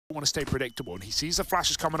want to stay predictable, and he sees the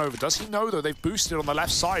flashes coming over. Does he know, though? They've boosted on the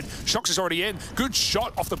left side. Shox is already in. Good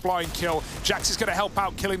shot off the blind kill. Jax is going to help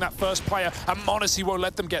out killing that first player, and m0NESY won't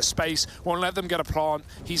let them get space, won't let them get a plant.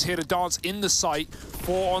 He's here to dance in the site.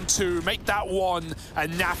 4 on 2, make that 1,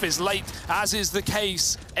 and Naf is late, as is the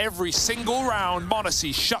case every single round.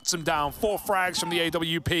 m0NESY shuts him down. 4 frags from the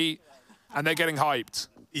AWP, and they're getting hyped.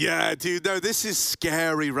 Yeah, dude, no, this is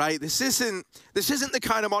scary, right? This isn't the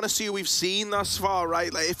kind of m0NESY we've seen thus far,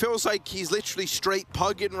 right? Like, it feels like he's literally straight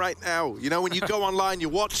pugging right now. You know, when you go online, you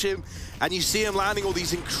watch him, and you see him landing all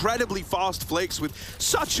these incredibly fast flicks with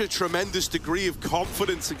such a tremendous degree of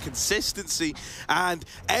confidence and consistency. And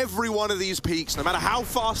every one of these peaks, no matter how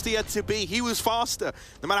fast he had to be, he was faster.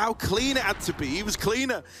 No matter how clean it had to be, he was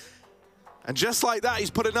cleaner. And just like that, he's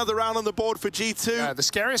put another round on the board for G2. Yeah, the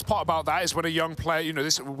scariest part about that is when a young player, you know,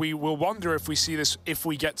 we will wonder if we see this if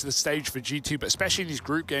we get to the stage for G2, but especially in these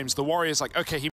group games, the Warriors like, okay, he